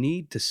there who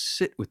need to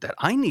sit with that.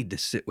 I need to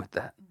sit with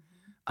that.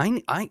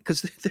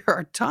 Because there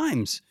are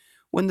times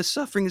when the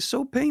suffering is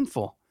so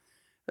painful.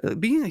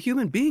 Being a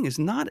human being is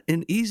not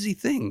an easy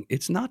thing.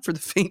 It's not for the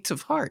faint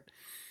of heart.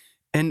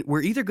 And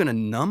we're either going to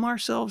numb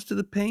ourselves to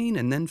the pain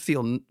and then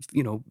feel,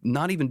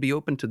 not even be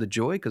open to the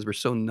joy because we're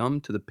so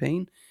numb to the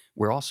pain.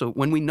 We're also,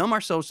 when we numb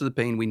ourselves to the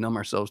pain, we numb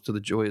ourselves to the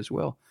joy as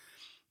well.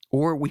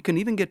 Or we can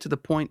even get to the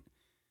point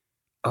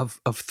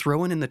of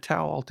throwing in the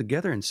towel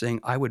altogether and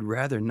saying, I would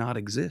rather not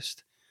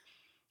exist.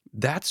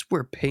 That's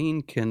where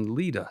pain can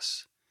lead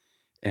us.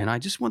 And I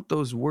just want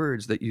those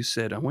words that you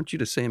said, I want you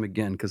to say them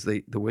again, because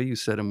the way you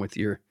said them with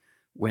your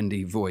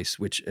Wendy voice,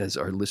 which, as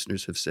our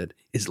listeners have said,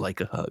 is like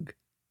a hug.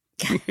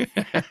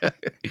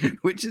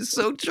 Which is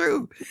so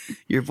true.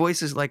 Your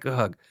voice is like a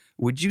hug.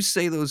 Would you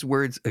say those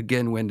words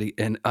again, Wendy?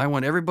 And I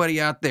want everybody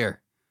out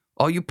there,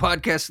 all you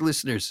podcast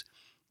listeners,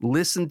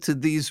 listen to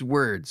these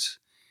words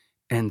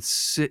and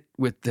sit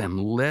with them.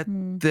 Let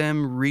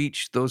them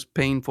reach those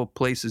painful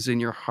places in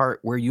your heart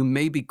where you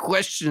may be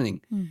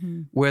questioning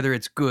whether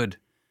it's good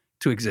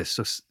to exist.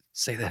 So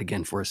say that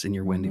again for us in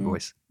your Wendy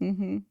voice.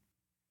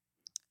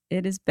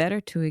 It is better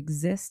to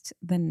exist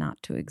than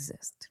not to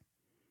exist.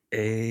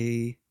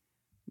 Amen.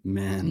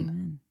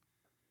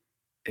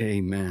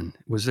 Amen.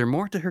 Was there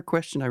more to her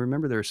question? I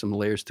remember there were some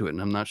layers to it,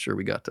 and I'm not sure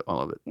we got to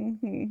all of it.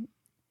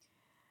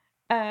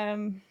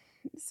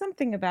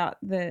 Something about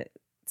the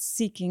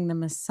seeking the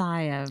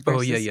Messiah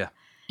versus...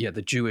 Yeah,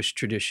 the Jewish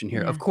tradition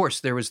here. Yeah. Of course,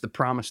 there was the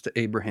promise to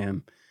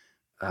Abraham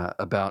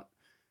about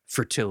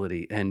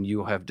fertility, and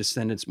you'll have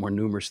descendants more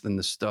numerous than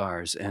the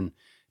stars. And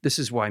this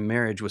is why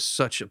marriage was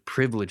such a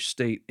privileged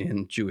state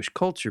in Jewish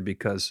culture,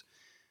 because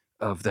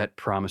of that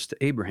promise to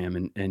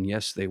Abraham. And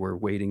yes, they were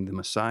waiting the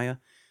Messiah.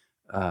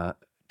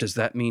 Does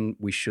that mean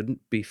we shouldn't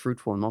be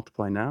fruitful and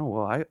multiply now?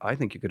 Well, I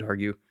think you could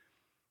argue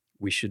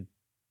we should,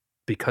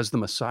 because the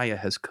Messiah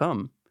has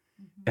come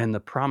and the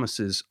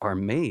promises are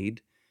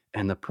made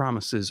and the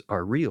promises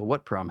are real.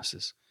 What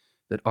promises?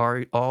 That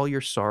all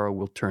your sorrow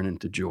will turn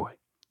into joy.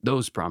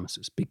 Those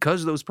promises.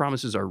 Because those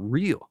promises are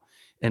real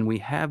and we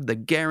have the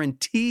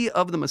guarantee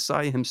of the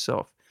Messiah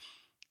himself,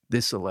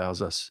 this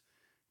allows us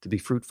to be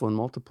fruitful and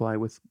multiply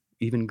with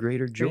even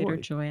greater joy.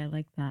 Greater joy, I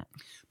like that.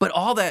 But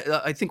all that,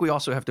 I think we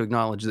also have to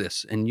acknowledge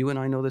this, and you and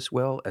I know this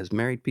well as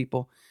married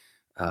people.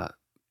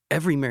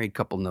 Every married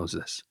couple knows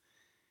this.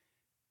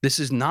 This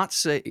is not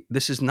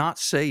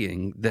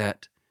saying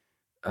that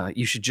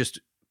you should just,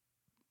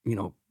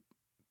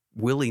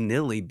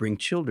 willy-nilly bring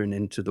children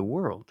into the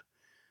world.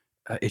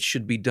 It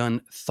should be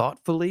done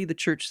thoughtfully, the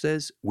church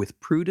says, with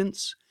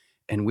prudence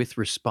and with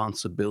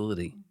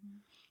responsibility.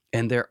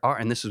 And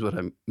and this is what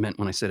I meant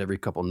when I said every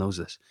couple knows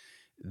this.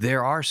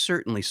 There are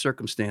certainly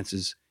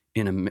circumstances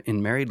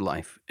in married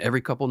life,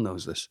 every couple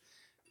knows this,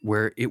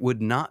 where it would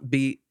not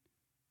be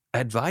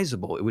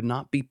advisable, it would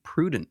not be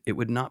prudent, it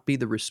would not be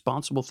the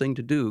responsible thing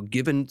to do,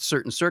 given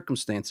certain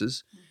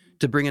circumstances,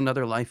 to bring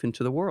another life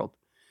into the world.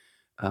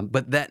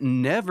 But that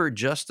never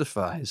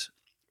justifies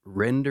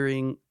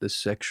rendering the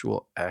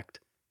sexual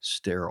act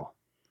sterile.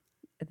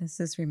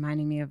 This is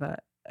reminding me of a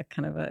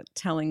kind of a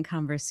telling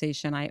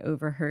conversation I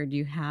overheard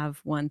you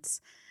have once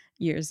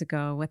years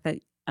ago with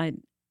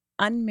an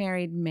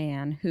unmarried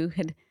man who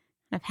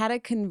have had a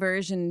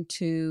conversion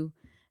to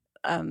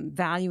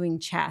valuing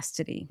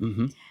chastity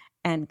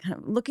and kind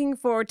of looking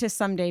forward to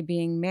someday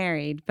being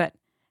married, but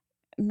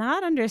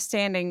not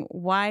understanding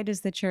why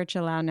does the church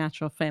allow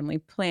natural family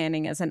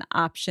planning as an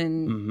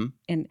option.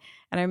 And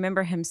I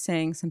remember him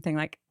saying something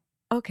like,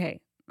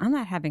 okay, I'm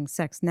not having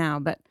sex now,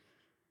 but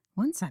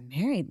once I'm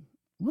married,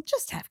 we'll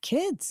just have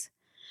kids.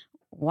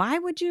 Why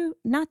would you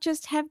not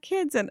just have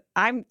kids? And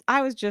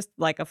I was just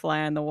like a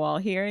fly on the wall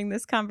hearing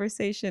this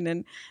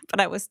conversation.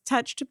 But I was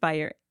touched by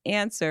your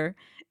answer.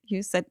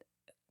 You said,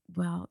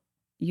 well,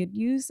 you'd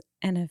use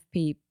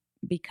NFP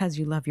because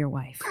you love your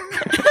wife.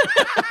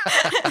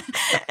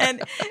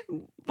 And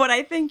what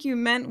I think you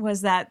meant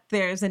was that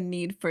there's a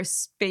need for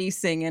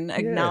spacing and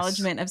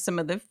acknowledgement of some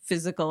of the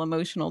physical,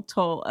 emotional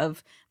toll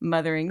of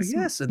mothering and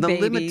the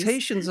babies.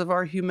 limitations of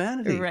our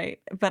humanity. Right.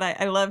 But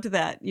I loved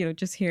that,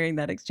 just hearing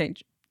that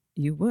exchange.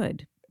 You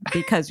would,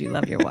 because you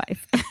love your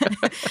wife.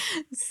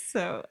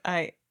 So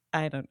I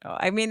I don't know.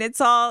 I mean,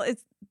 it's all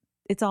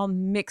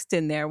mixed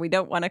in there. We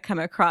don't want to come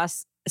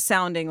across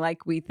sounding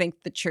like we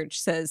think the church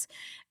says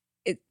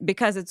it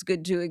because it's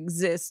good to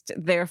exist.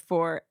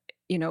 Therefore,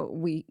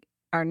 we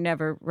are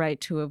never right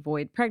to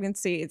avoid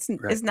pregnancy. It's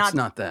not. It's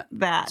not that.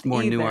 It's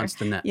more either. nuanced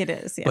than that. It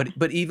is. Yeah.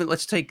 But even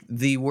let's take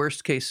the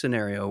worst case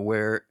scenario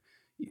where,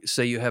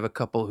 say, you have a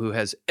couple who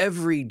has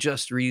every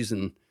just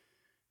reason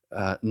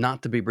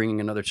not to be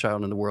bringing another child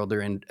into the world. They're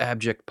in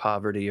abject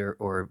poverty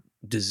or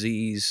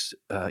disease.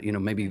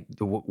 Maybe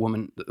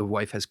the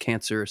wife has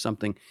cancer or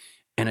something,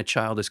 and a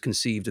child is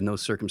conceived in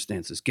those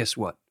circumstances. Guess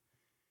what?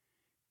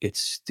 It's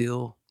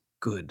still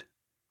good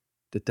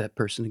that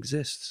person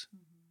exists.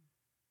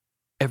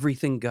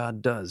 Everything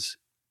God does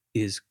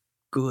is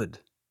good.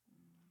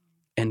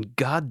 And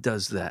God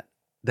does that.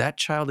 That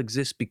child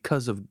exists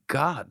because of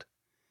God.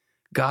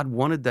 God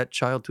wanted that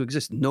child to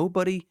exist.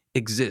 Nobody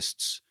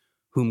exists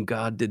whom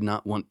God did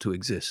not want to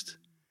exist.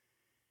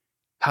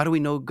 How do we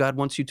know God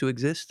wants you to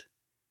exist?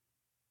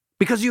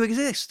 Because you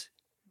exist.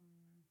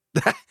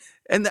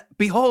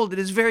 Behold, it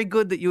is very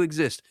good that you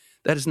exist.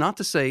 That is not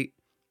to say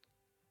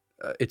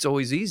it's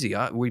always easy.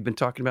 We've been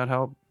talking about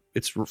how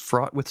it's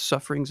fraught with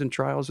sufferings and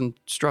trials and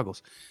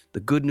struggles.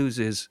 The good news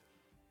is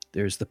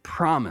there's the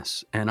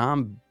promise, and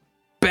I'm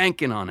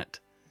banking on it,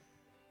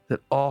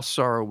 that all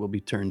sorrow will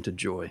be turned to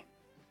joy.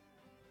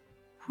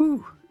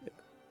 Whew.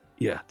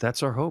 Yeah,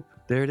 that's our hope.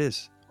 There it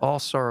is. All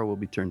sorrow will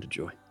be turned to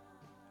joy.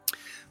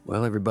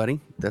 Well, everybody,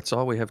 that's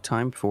all we have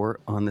time for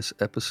on this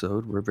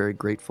episode. We're very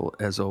grateful,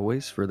 as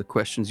always, for the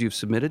questions you've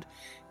submitted.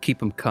 Keep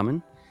them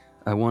coming.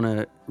 I want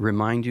to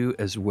remind you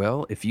as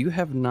well, if you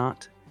have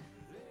not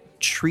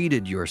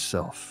treated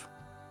yourself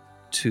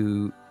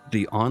to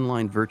the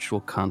online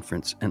virtual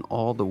conference and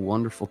all the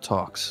wonderful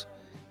talks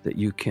that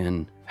you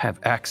can have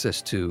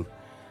access to,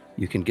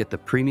 you can get the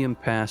premium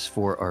pass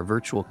for our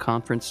virtual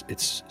conference.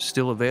 It's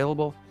still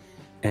available,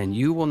 and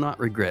you will not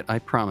regret, I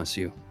promise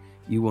you,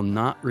 you will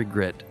not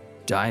regret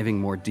diving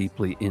more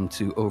deeply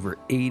into over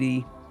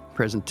 80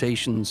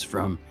 presentations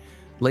from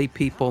lay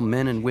people,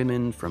 men and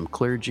women, from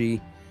clergy,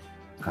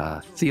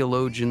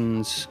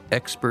 theologians,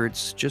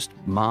 experts, just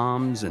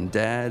moms and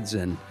dads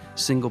and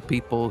single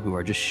people who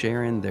are just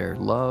sharing their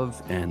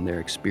love and their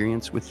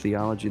experience with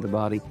theology of the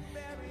body.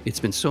 It's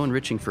been so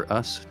enriching for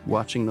us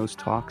watching those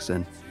talks,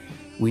 and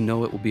we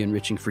know it will be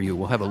enriching for you.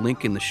 We'll have a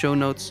link in the show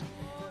notes,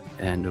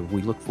 and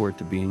we look forward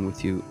to being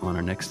with you on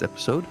our next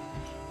episode.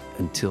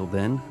 Until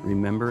then,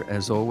 remember,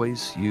 as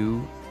always,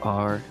 you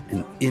are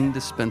an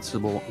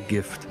indispensable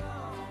gift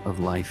of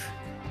life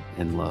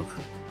and love.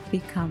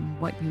 Become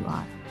what you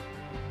are.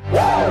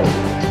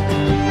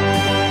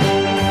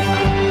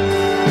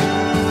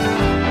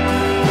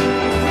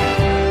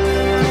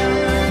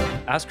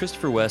 Ask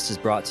Christopher West is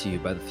brought to you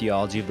by the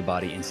Theology of the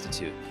Body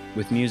Institute,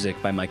 with music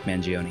by Mike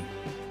Mangione.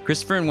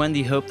 Christopher and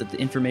Wendy hope that the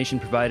information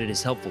provided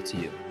is helpful to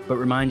you, but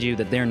remind you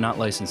that they are not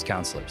licensed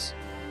counselors.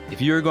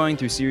 If you are going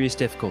through serious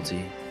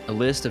difficulty, a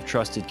list of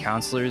trusted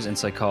counselors and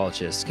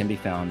psychologists can be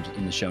found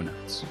in the show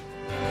notes.